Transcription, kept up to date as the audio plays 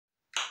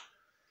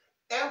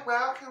And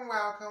welcome,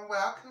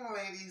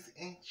 ladies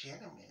and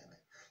gentlemen,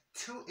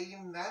 to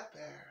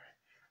another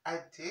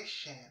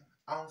edition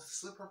on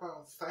Super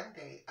Bowl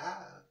Sunday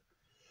of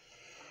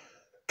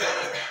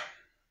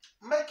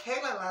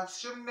Michaela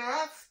Loves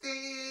Gymnastics.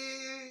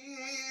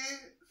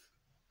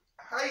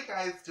 How you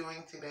guys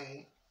doing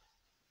today?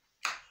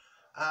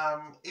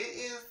 It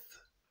is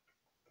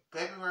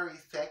February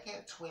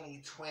 2nd,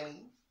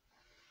 2020,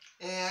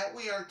 and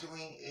we are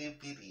doing a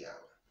video.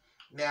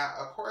 Now,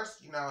 of course,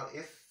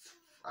 it's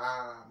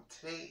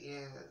today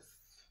is,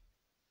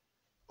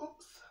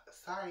 oops,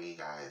 sorry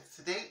guys.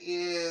 Today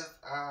is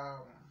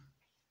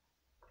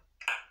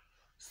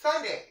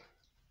Sunday,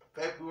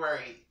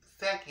 February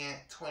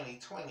 2nd,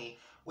 2020,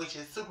 which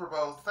is Super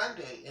Bowl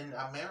Sunday in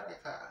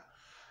America.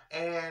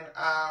 And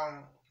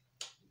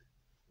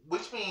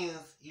which means,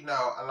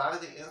 a lot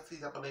of the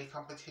NCAA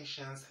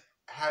competitions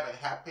haven't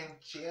happened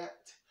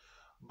yet.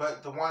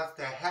 But the ones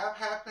that have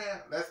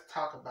happened, let's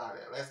talk about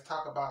it. Let's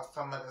talk about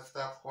some of the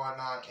stuff going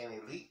on in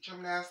elite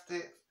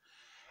gymnastics.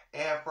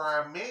 And for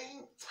our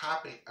main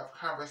topic of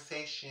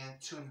conversation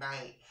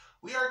tonight,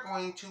 we are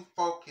going to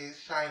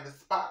shine the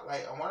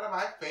spotlight on one of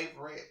my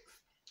favorites,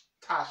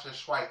 Tasha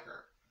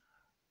Schwikert.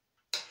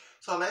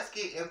 So let's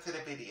get into the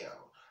video.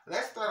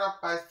 Let's start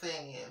off by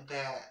saying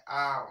that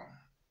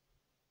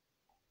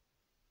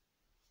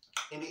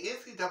in the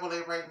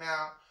NCAA right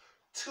now,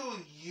 two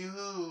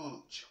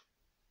huge,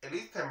 at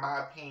least in my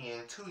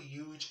opinion, two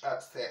huge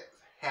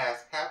upsets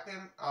has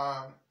happened.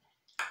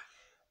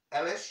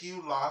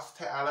 LSU lost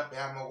to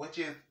Alabama, which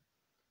is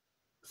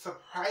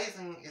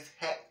surprising as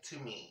heck to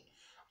me.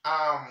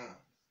 I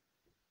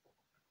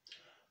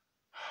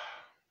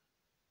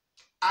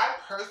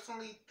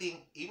personally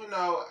think, even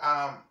though,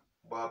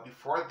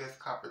 before this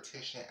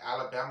competition,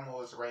 Alabama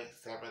was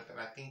ranked 7th, and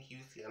I think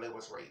UCLA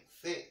was ranked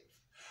 6th.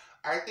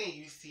 I think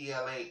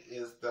UCLA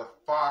is the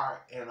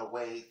far and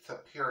away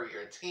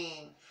superior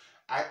team.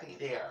 I think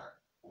they are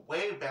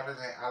way better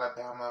than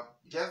Alabama,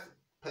 just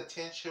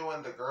potential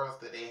in the girls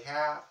that they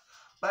have.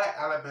 But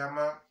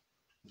Alabama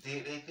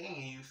did their thing,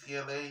 and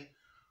UCLA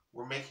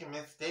were making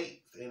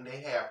mistakes, and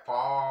they had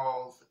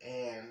falls,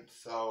 and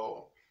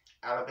so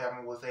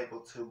Alabama was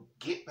able to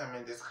get them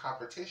in this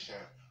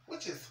competition,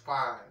 which is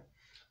fine.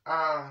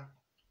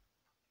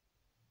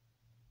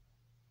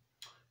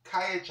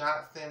 Kaya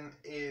Johnson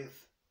is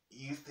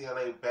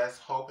UCLA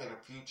best hope in the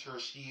future.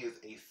 She is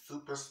a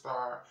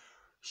superstar.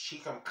 She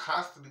can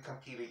constantly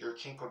compete at your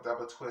Chinko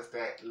double twist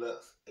that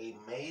looks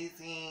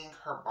amazing.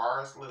 Her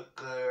bars look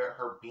good.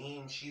 Her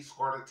beam, she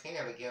scored a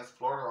 10 against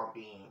Florida on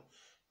beam.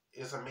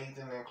 It's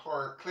amazing, and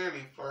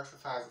clearly floor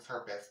exercise is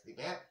her best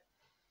event.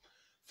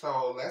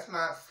 So let's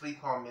not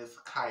sleep on Miss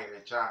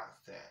Kaya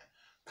Johnson.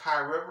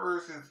 Kai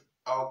Rivers is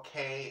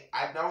okay.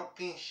 I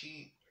think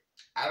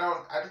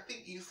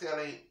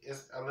UCLA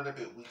is a little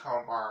bit weak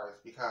on bars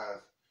because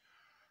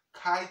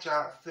Kai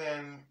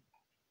Johnson,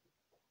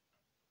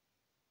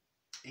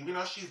 even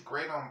though she's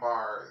great on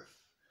bars,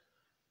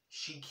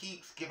 she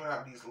keeps giving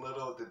up these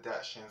little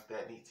deductions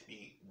that need to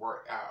be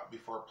worked out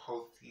before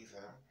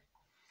postseason.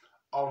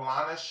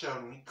 Olana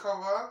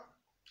Shonikova,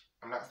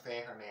 I'm not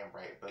saying her name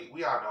right, but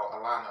we all know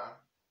Alana.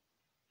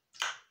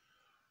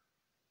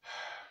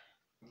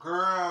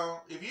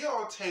 Girl, if you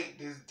don't take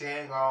this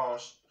dang on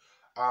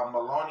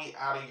Maloney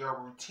out of your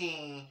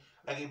routine,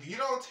 like if you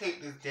don't take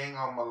this dang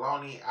on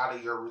Maloney out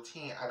of your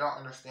routine, I don't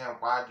understand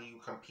why do you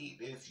compete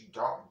this. You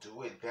don't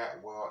do it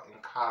that well in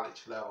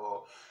college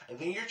level. And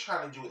then you're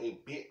trying to do a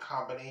big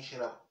combination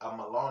of a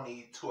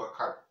Maloney to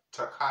a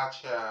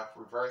Tkachev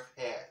reverse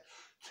head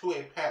to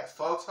a Pat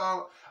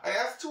Soto. Like,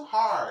 that's too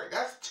hard.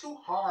 That's too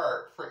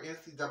hard for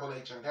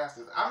NCAA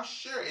gymnastics. I'm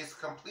sure it's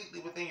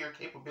completely within your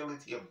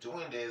capability of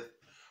doing this,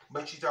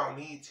 but you don't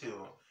need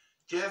to.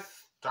 Just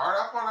start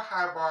off on a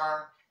high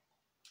bar,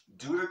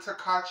 do the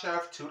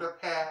Tkachev to the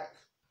pack,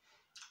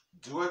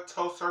 do a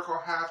toe circle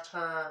half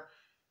turn.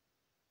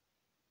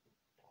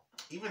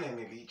 Even in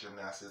elite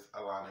gymnastics,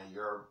 Alana,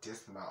 your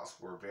dismounts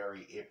were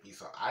very iffy.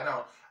 So I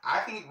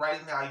think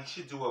right now you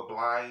should do a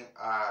blind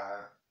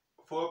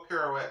full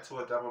pirouette to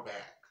a double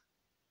back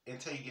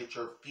until you get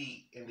your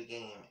feet in the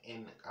game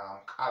in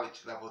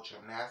college level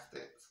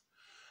gymnastics.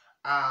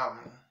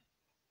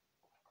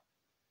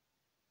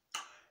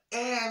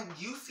 And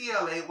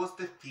UCLA was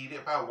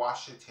defeated by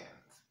Washington.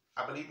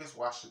 I believe it's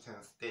Washington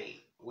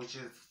State, which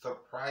is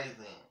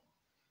surprising.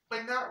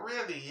 But not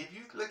really. If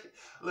you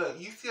look,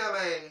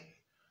 UCLA,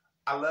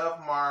 I love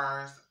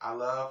Mars. I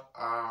love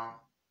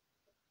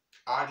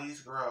all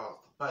these girls.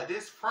 But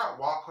this front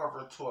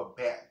walkover to a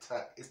back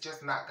tuck, it's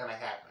just not going to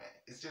happen.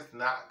 It's just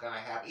not going to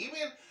happen.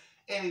 Even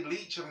in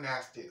elite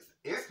gymnastics,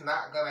 it's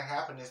not going to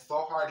happen. It's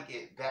so hard to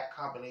get that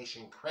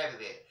combination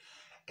credited.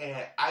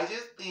 And I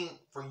just think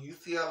for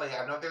UCLA,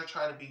 I know they're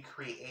trying to be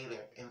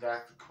creative, and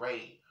that's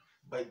great.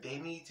 But they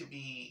need to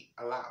be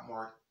a lot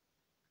more,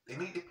 they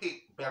need to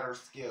pick better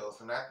skills.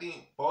 And I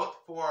think both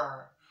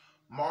for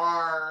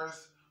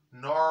Mars,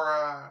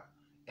 Nora,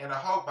 and a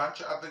whole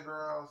bunch of other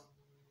girls,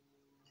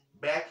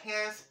 back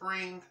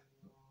handspring,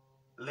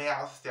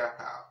 layout step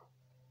out.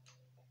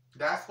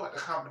 That's what the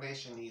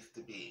combination needs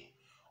to be.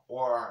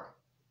 Or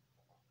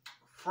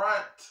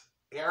front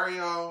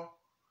aerial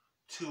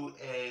to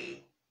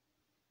a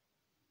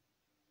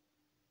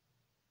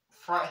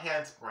front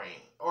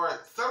handspring. Or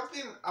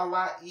something a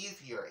lot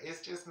easier.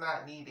 It's just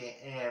not needed.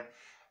 And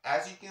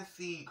as you can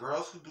see,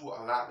 girls who do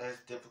a lot less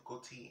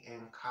difficulty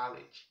in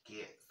college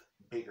get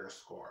bigger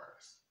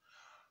scores.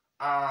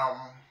 Um,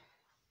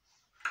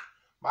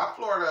 my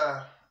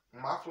Florida,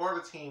 my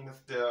Florida team is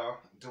still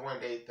doing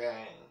their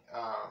thing.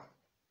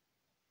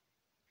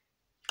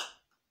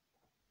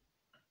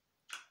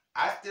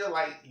 I still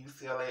like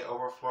UCLA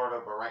over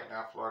Florida, but right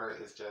now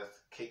Florida is just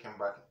kicking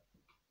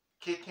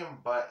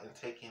butt and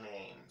taking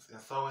names,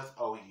 and so is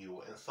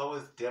OU, and so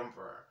is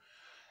Denver.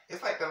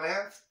 It's like the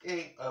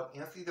landscape of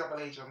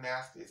NCAA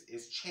gymnastics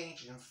is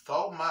changing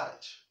so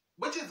much,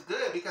 which is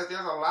good because there's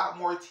a lot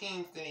more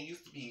teams than it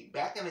used to be.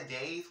 Back in the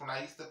days when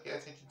I used to pay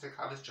attention to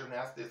college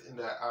gymnastics in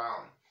the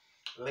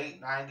late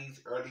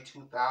 90s, early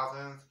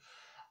 2000s,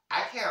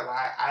 I can't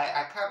lie,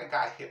 I kind of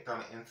got hipped on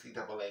the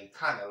NCAA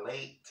kind of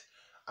late.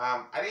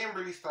 I didn't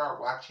really start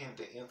watching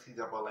the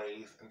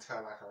NCAAs until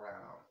like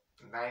around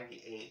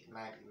 98,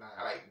 99,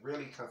 like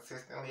really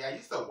consistently. I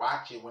used to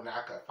watch it when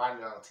I could find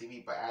it on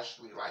TV, but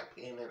actually like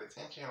paying it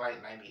attention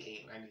like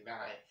 98, 99.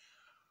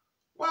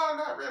 Well,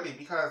 not really,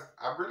 because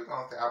I'm really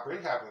gonna say I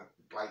really haven't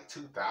like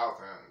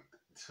 2000,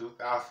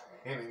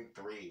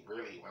 2003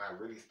 really when I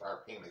really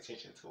started paying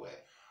attention to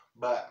it.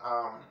 But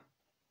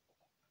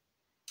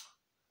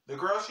the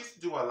girls used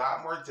to do a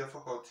lot more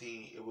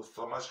difficulty. It was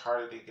so much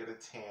harder to get a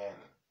 10.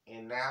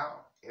 And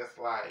now it's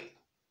like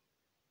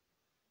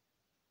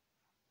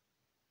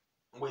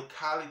with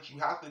college, you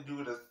have to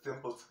do the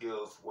simple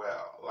skills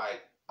well.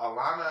 Like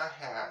Alana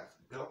has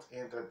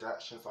built-in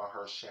deductions on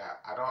her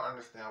shaft. I don't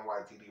understand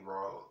why Didi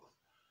Rose.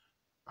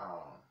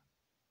 Um,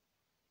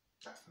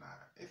 that's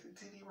not. Is it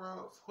Didi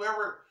Rose?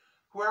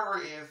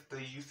 Whoever is the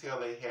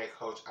UCLA head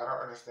coach, I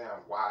don't understand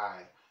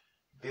why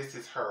this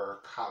is her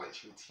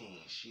college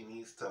routine. She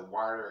needs to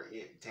water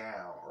it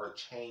down or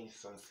change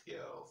some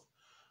skills.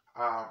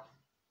 Um,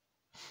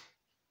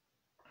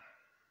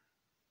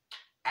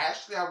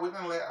 Actually, I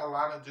wouldn't let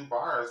Alana do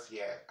bars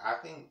yet. I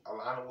think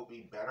Alana will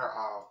be better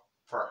off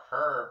for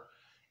her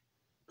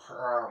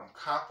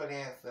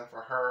confidence and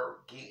for her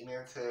getting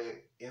into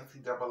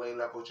NCAA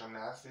level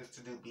gymnastics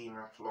to do beam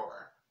and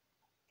floor.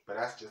 But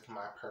that's just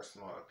my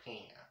personal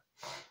opinion.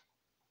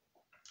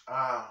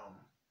 Um,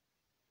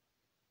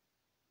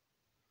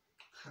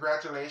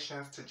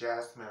 Congratulations to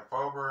Jasmine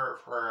Fober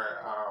for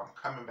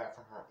coming back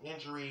from her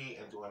injury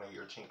and doing a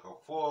Yurchenko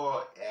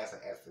full as an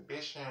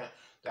exhibition.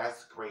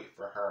 That's great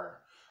for her.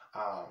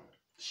 Um,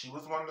 she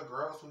was one of the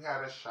girls who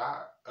had a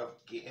shot of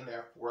getting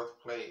that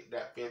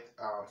fifth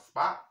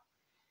spot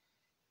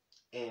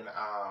in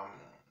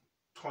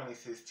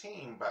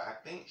 2016, but I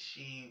think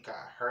she got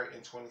hurt in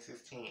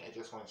 2016 and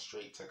just went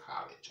straight to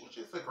college, which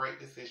is a great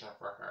decision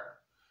for her.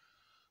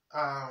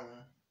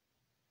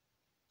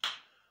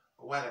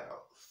 What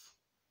else?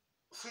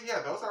 So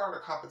yeah, those are all the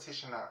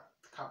competitions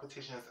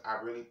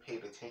I really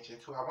paid attention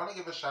to. I want to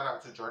give a shout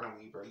out to Jordan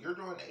Weaver. You're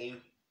doing a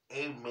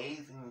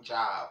amazing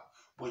job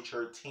with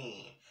your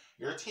team.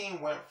 Your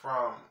team went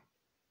from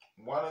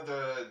one of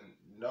the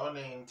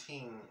no-name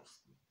teams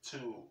to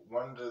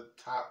one of the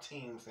top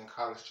teams in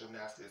college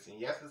gymnastics. And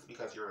yes, it's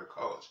because you're a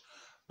coach.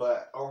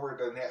 But over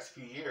the next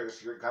few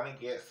years, you're going to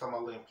get some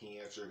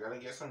Olympians. You're going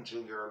to get some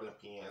junior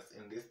Olympians.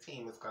 And this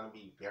team is going to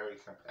be very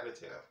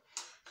competitive.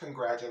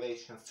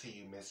 Congratulations to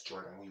you, Miss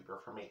Jordan Weaver,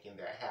 for making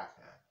that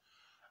happen.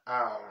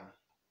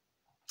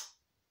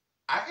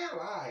 I can't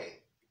lie.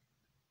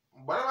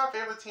 One of my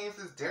favorite teams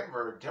is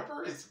Denver.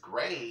 Denver is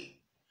great.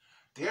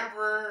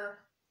 Denver,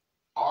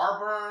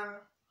 Auburn,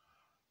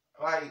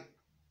 like,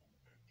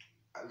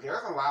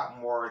 there's a lot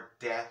more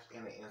depth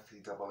in the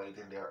NCAA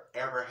than there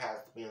ever has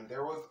been.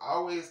 There was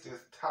always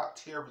this top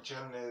tier of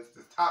gymnasts,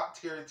 this top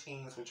tier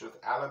teams, which was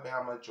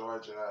Alabama,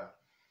 Georgia.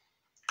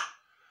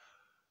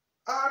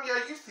 Yeah,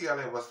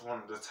 UCLA was one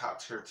of the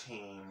top tier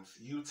teams.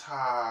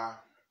 Utah,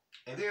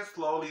 and then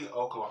slowly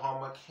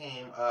Oklahoma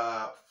came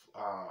up.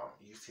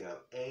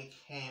 UCLA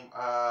came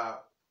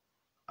up.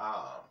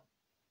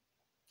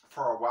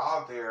 For a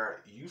while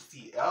there,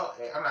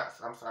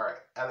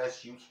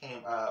 LSU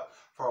came up.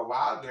 For a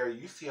while there,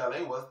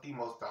 UCLA was the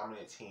most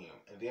dominant team.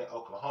 And then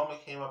Oklahoma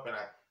came up, and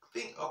I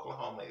think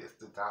Oklahoma is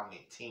the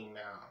dominant team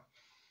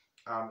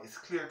now. It's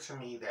clear to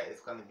me that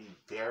it's going to be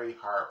very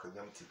hard for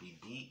them to be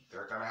beat.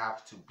 They're going to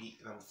have to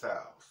beat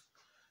themselves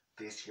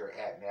this year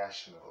at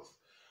Nationals.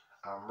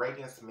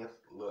 Reagan Smith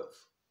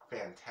looks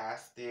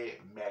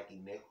fantastic.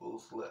 Maggie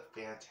Nichols looked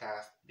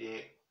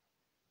fantastic.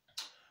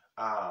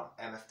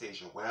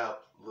 Anastasia Webb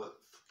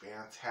looks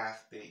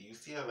fantastic.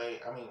 UCLA,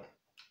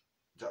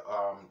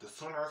 the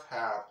Sooners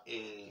have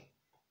a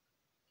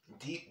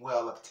deep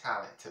well of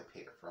talent to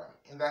pick from,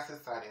 and that's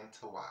exciting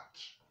to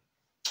watch.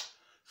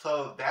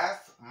 So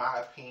that's my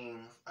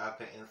opinions of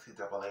the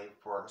NCAA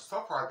for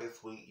so far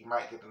this week. You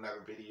might get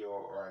another video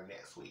or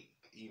next week.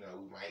 We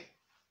might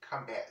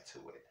come back to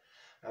it.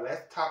 Now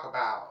let's talk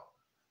about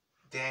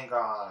dang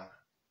on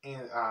in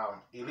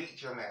elite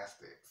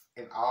gymnastics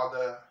and all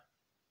the.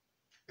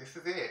 This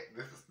is it.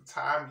 This is the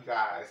time, you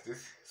guys. This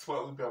is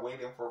what we've been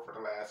waiting for the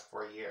last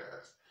 4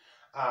 years.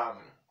 Um,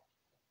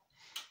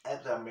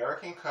 at the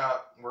American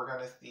Cup, we're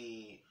gonna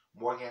see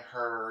Morgan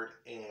Hurd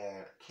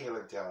and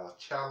Kayla Del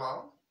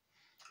Cello,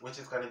 which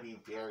is going to be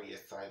very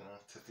exciting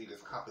to see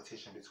this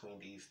competition between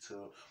these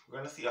two. We're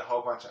going to see a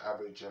whole bunch of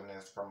other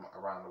gymnasts from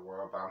around the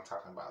world, but I'm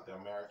talking about the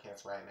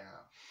Americans right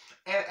now.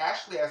 And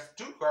actually, at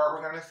Stuttgart,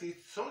 we're going to see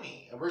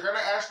Suni. And we're going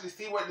to actually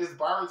see what this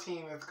bar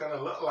team is going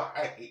to look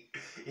like.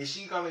 Is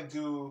she going to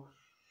do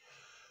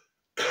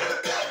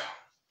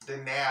the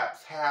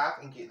Nabs half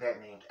and get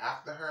that named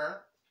after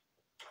her?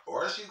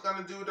 Or she's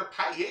going to do the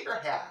Pat Yeager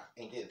half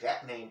and get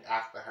that named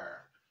after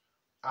her?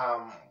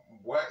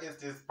 What is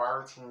this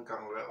bar team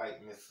gonna look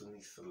like, Miss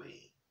Sunisa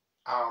Lee?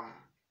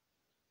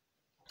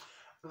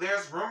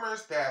 There's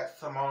rumors that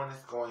Simone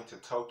is going to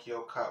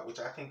Tokyo Cup, which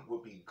I think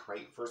would be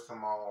great for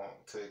Simone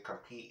to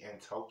compete in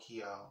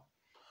Tokyo.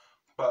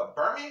 But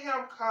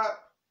Birmingham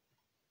Cup,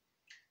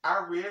 I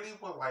really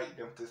would like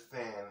them to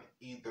send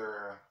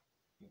either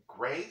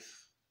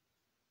Grace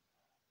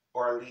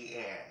or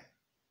Leanne.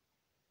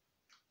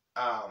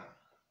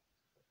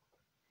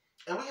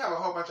 And we have a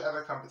whole bunch of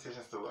other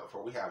competitions to look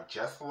for. We have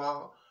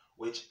Jesslo,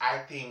 which I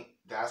think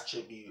that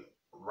should be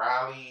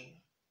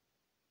Riley,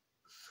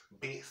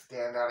 big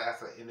standout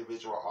as an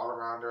individual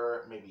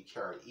all-arounder. Maybe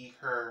Kara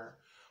Eker.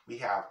 We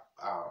have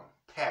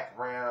Pat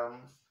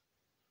Rams,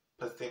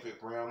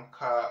 Pacific Rim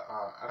Cup.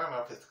 I don't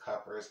know if it's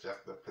Cup or it's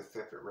just the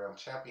Pacific Rim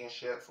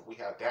Championships. We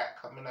have that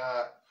coming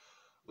up.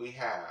 We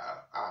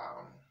have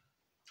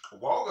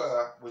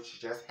Woga,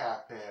 which just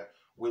happened,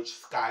 which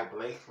Sky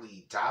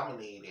Blakely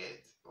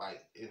dominated,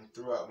 like, and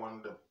threw up one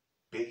of the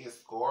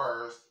biggest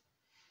scores.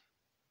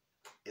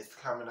 It's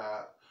coming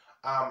up.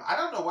 I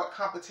don't know what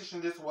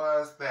competition this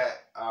was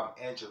that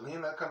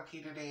Angelina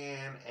competed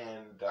in,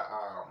 and the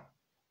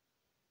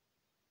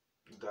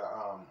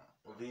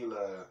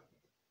Villa,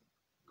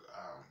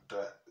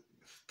 the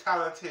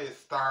talented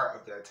star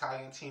of the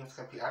Italian teams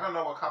compete. I don't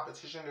know what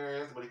competition there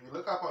is, but if you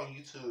look up on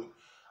YouTube,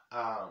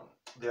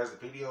 there's a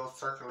video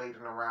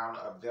circulating around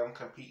of them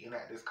competing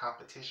at this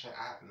competition.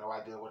 I have no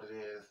idea what it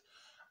is.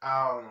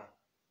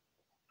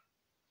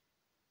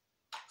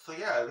 So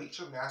yeah, Elite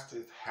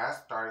Gymnastics has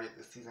started.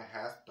 The season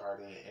has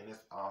started, and it's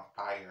on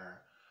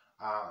fire.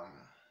 I'm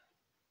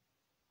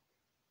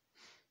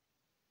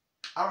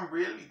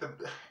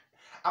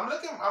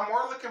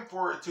more looking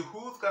forward to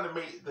who's gonna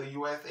make the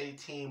USA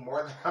team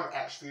more than I'm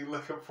actually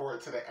looking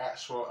forward to the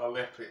actual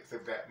Olympics,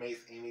 if that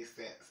makes any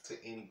sense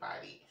to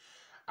anybody.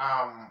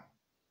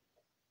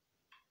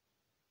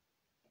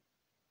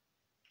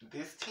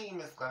 This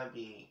team is going to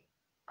be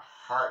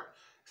hard.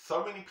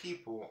 So many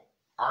people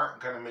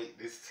aren't going to make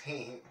this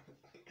team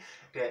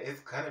that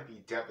it's going to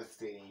be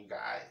devastating, you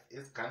guys.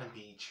 It's going to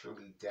be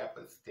truly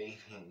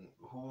devastating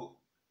who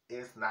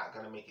is not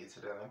going to make it to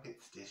the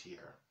Olympics this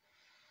year.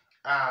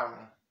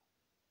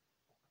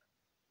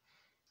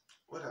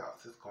 What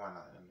else is going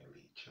on in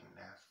elite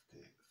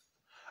gymnastics?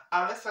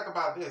 Let's talk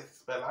about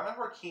this. Svetlana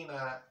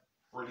Horkina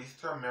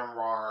released her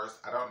memoirs.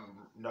 I don't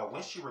know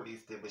when she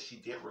released it, but she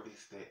did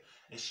release it.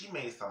 And she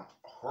made some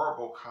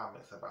horrible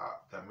comments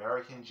about the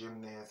American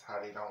gymnasts, how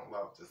they don't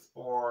love the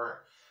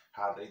sport,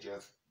 how they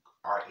just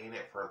are in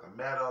it for the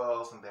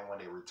medals, and then when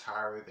they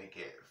retire, they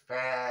get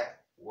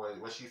fat.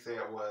 What she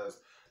said was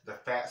the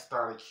fat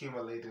start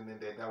accumulating and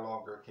they no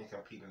longer can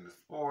compete in the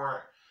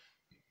sport.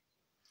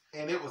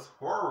 And it was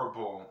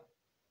horrible.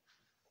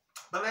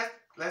 But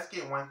let's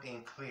get one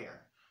thing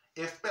clear.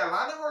 If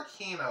Svetlana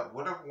Horkina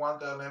would have won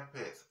the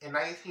Olympics in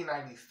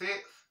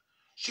 1996,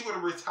 she would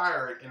have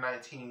retired in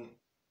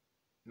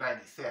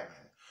 1997.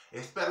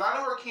 If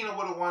Svetlana Horkina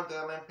would have won the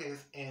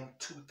Olympics in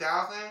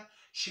 2000,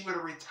 she would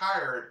have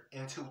retired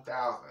in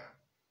 2000.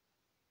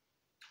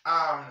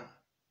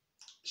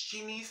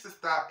 She needs to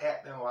stop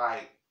acting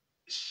like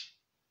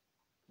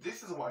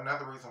this is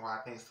another reason why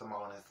I think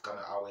Simone is going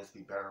to always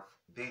be better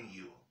than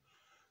you.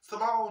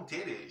 Simone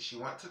did it. She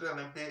went to the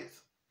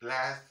Olympics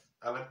last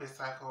Olympic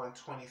cycle in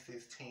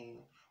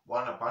 2016,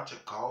 won a bunch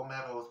of gold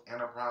medals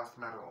and a bronze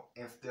medal,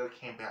 and still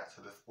came back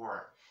to the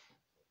sport.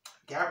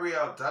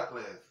 Gabrielle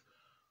Douglas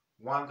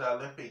won the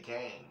Olympic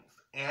Games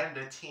and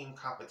the team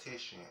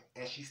competition,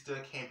 and she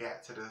still came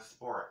back to the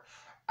sport.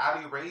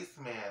 Ali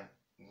Raisman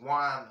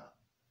won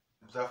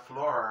the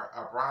floor,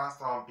 a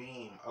bronze on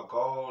beam, a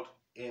gold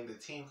in the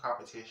team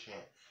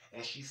competition,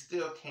 and she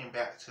still came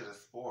back to the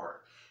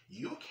sport.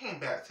 You came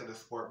back to the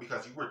sport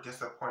because you were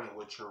disappointed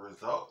with your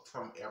results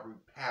from every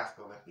past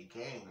Olympic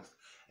Games,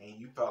 and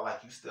you felt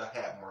like you still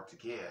had more to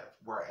give.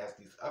 Whereas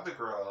these other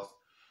girls,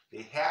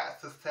 they had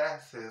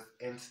successes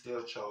and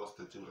still chose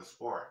to do the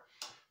sport.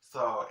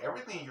 So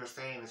everything you're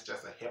saying is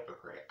just a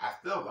hypocrite. I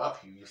still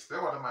love you. You're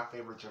still one of my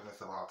favorite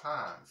gymnasts of all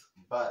times.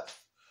 But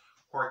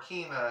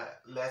Horkina,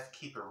 let's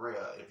keep it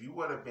real. If you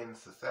would have been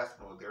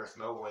successful, there's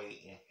no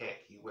way in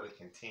heck you would have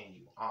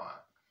continued on.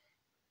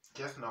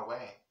 Just no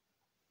way.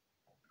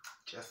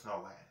 Just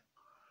no way.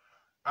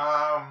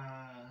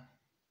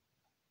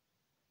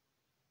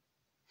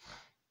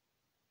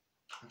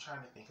 I'm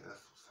trying to think of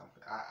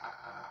something.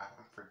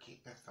 I'm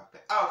forgetting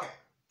something. Okay.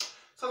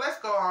 So let's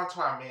go on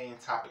to our main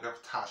topic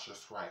of Tasha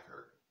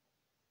Schwikert.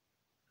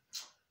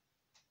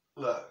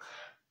 Look,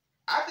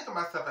 I think of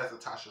myself as a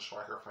Tasha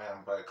Schwikert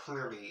fan, but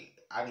clearly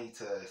I need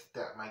to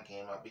step my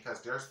game up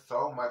because there's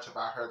so much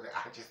about her that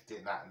I just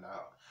did not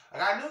know.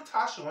 Like, I knew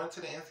Tasha went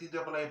to the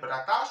NCAA, but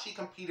I thought she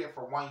competed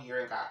for 1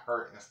 year and got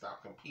hurt and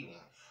stopped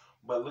competing.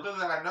 But little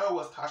did I know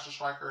was Tasha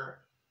Schwikert.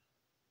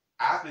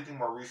 I have to do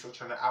more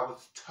research on it. I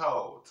was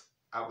told.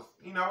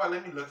 You know what?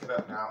 Let me look it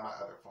up now on my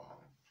other phone.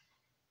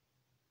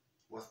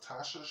 Was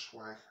Tasha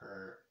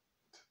Schwikert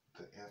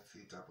the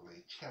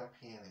NCAA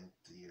champion in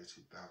the year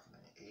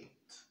 2008?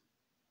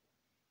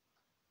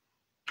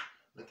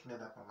 Looking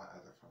it up on my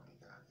other phone, you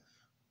guys.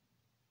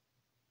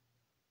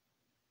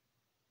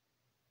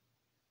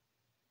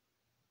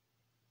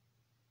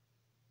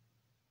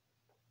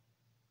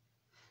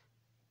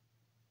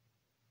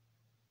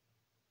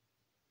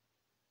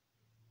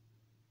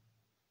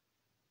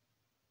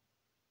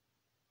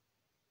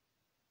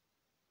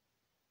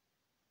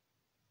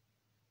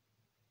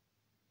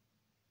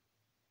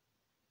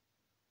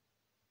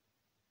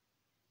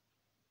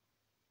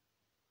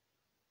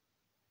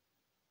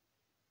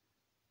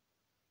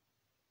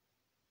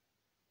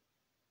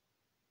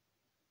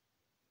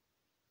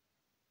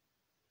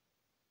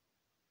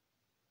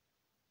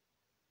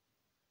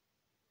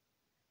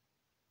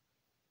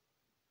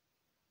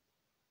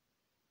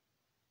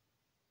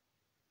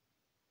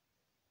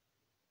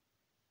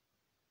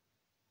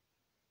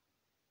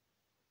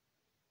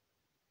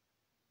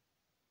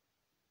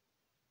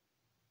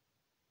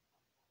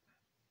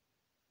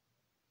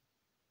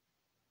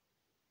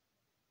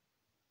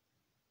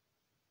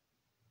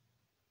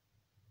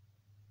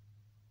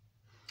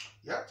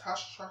 Yep,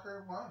 Tasha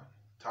Schwikert won.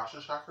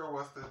 Tasha Schwikert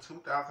was the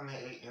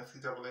 2008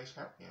 NCAA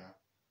champion,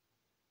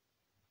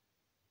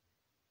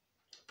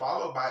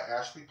 followed by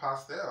Ashley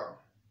Postel.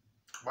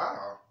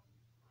 Wow.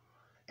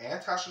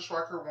 And Tasha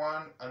Schwikert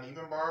won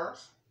uneven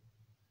bars.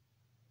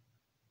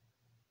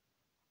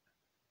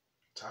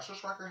 Tasha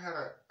Schwikert had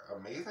an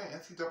amazing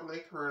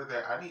NCAA career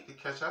that I need to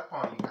catch up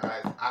on, you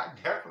guys. I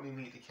definitely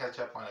need to catch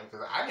up on it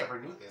because I never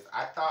knew this.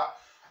 I thought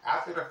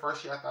after the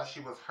first year, I thought she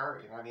was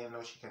hurt, and I didn't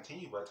know she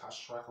continued. But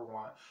Tasha Schwikert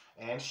won,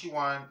 and she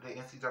won the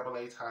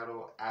NCAA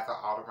title as an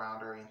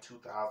all-arounder in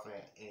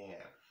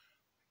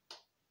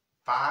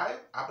 2005.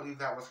 I believe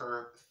that was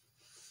her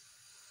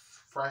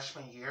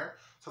freshman year.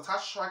 So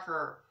Tasha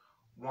Schwikert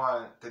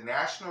won the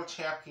national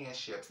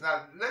championships.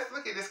 Now, let's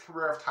look at this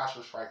career of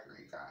Tasha Schwikert,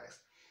 you guys.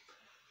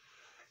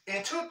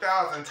 In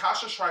 2000,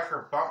 Tasha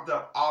Schwikert bumped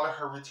up all of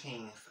her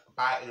routines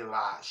by a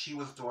lot. She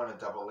was doing a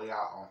double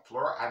layout on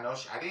floor. I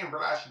didn't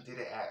realize she did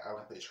it at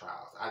Olympic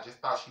trials. I just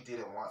thought she did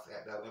it once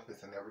at the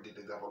Olympics and never did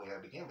the double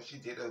layout again. But she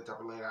did a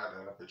double layout at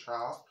the Olympic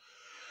trials.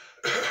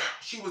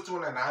 She was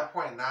doing a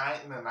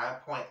 9.9 and a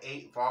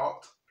 9.8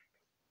 vault.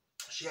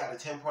 She had a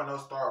 10.0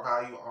 start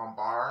value on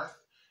bars.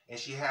 And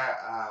she had,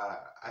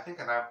 I think,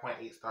 a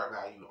 9.8 start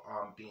value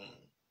on beam.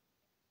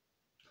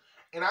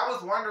 And I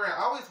always wonder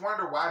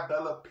why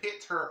Bella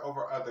picked her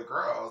over other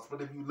girls.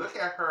 But if you look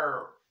at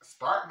her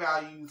start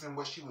values and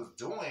what she was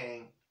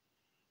doing,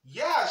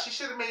 yeah, she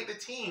should have made the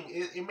team.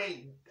 It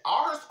made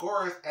all her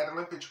scores at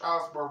Olympic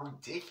trials were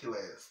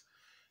ridiculous.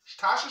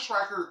 Tasha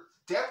Schwikert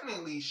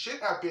definitely should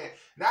have been,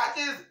 not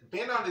just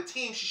been on the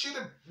team, she should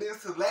have been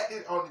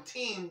selected on the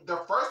team the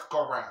first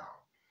go round.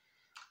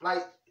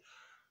 Like,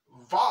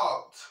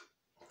 vault,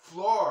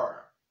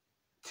 floor.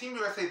 Team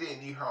USA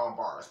didn't need her on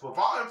bars. But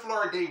vault and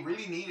floor, they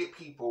really needed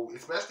people,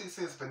 especially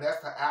since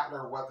Vanessa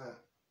Adler wasn't.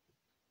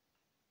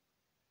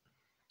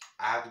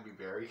 I have to be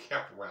very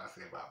careful what I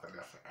say about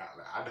Vanessa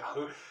Adler. I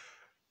know.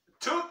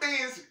 Two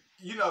things,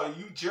 you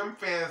gym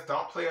fans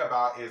don't play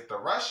about is the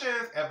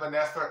Russians and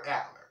Vanessa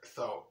Adler.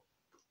 So,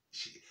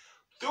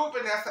 through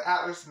Vanessa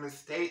Adler's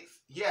mistakes,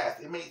 yes,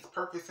 it makes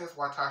perfect sense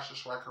why Tasha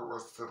Schwikert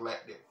was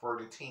selected for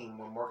the team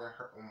when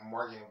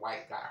Morgan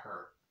White got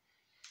hurt.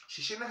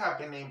 She shouldn't have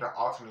been named an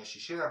alternate. She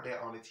should have been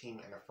on the team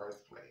in the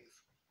first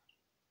place.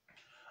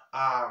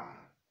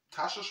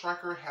 Tasha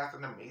Schwikert has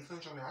an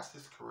amazing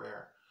gymnastics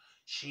career.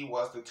 She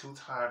was the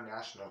two-time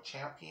national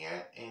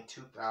champion in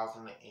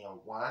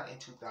 2001 and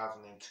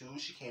 2002.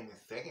 She came in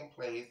second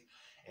place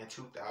in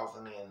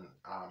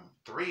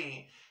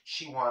 2003.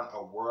 She won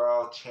a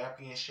world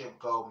championship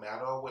gold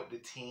medal with the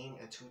team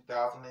in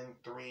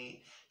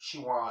 2003. She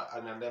won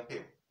an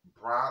Olympic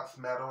bronze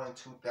medal in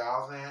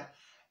 2000.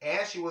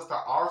 And she was the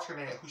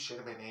alternate who should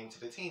have been named to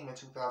the team in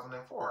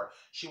 2004.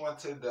 She went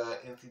to the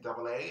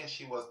NCAA and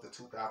she was the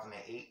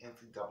 2008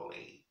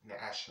 NCAA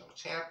national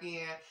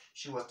champion.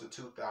 She was the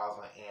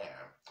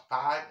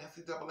 2005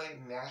 NCAA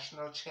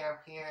national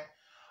champion.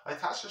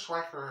 Like, Tasha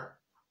Schwikert,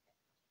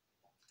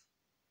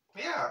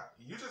 yeah,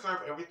 you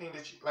deserve everything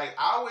that you, like,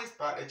 I always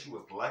thought that you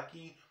was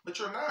lucky, but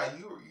you're not.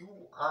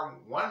 You are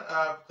one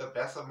of the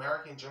best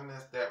American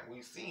gymnasts that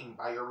we've seen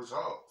by your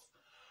results.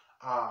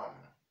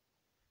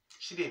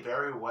 She did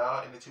very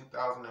well in the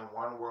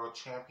 2001 World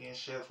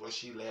Championships where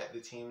she led the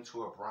team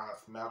to a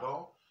bronze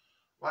medal.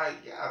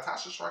 Like, yeah,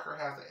 Tasha Schwikert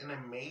has an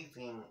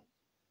amazing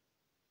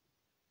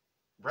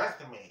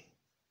resume.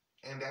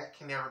 And that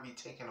can never be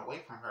taken away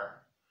from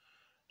her.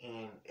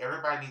 And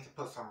everybody needs to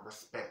put some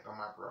respect on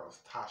my girl's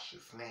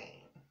Tasha's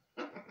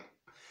name.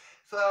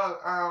 So,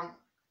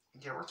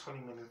 yeah, we're 20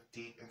 minutes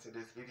deep into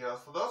this video.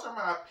 So those are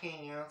my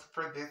opinions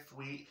for this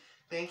week.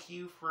 Thank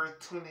you for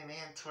tuning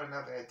in to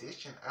another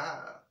edition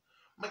of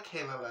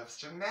Michaela Loves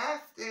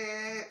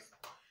Gymnastics.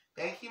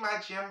 Thank you, my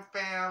gym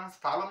fams.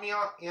 Follow me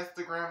on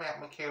Instagram at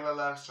Michaela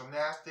Loves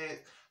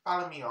Gymnastics.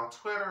 Follow me on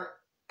Twitter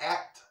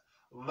at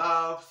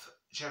Loves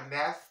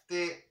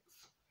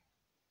Gymnastics.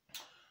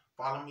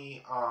 Follow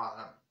me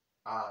on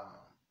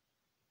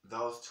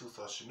those two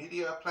social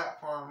media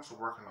platforms.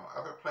 We're working on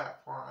other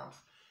platforms.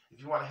 If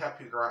you want to help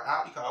your girl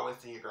out, you can always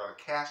send your girl a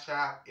Cash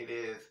App. It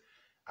is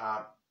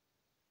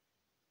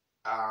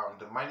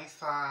the money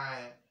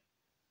sign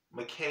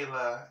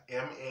Michaela,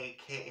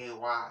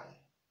 M-A-K-A-Y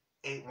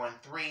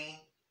 813.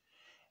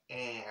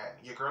 And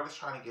your girl is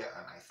trying to get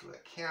a nice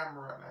little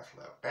camera, a nice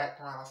little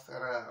background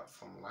set up,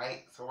 some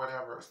lights or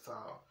whatever.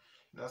 So,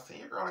 send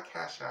your girl a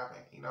Cash App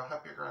and,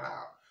 help your girl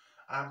out.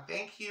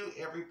 Thank you,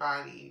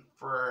 everybody,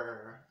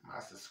 for my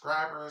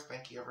subscribers.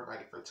 Thank you,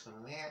 everybody, for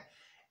tuning in.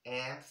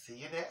 And see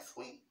you next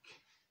week.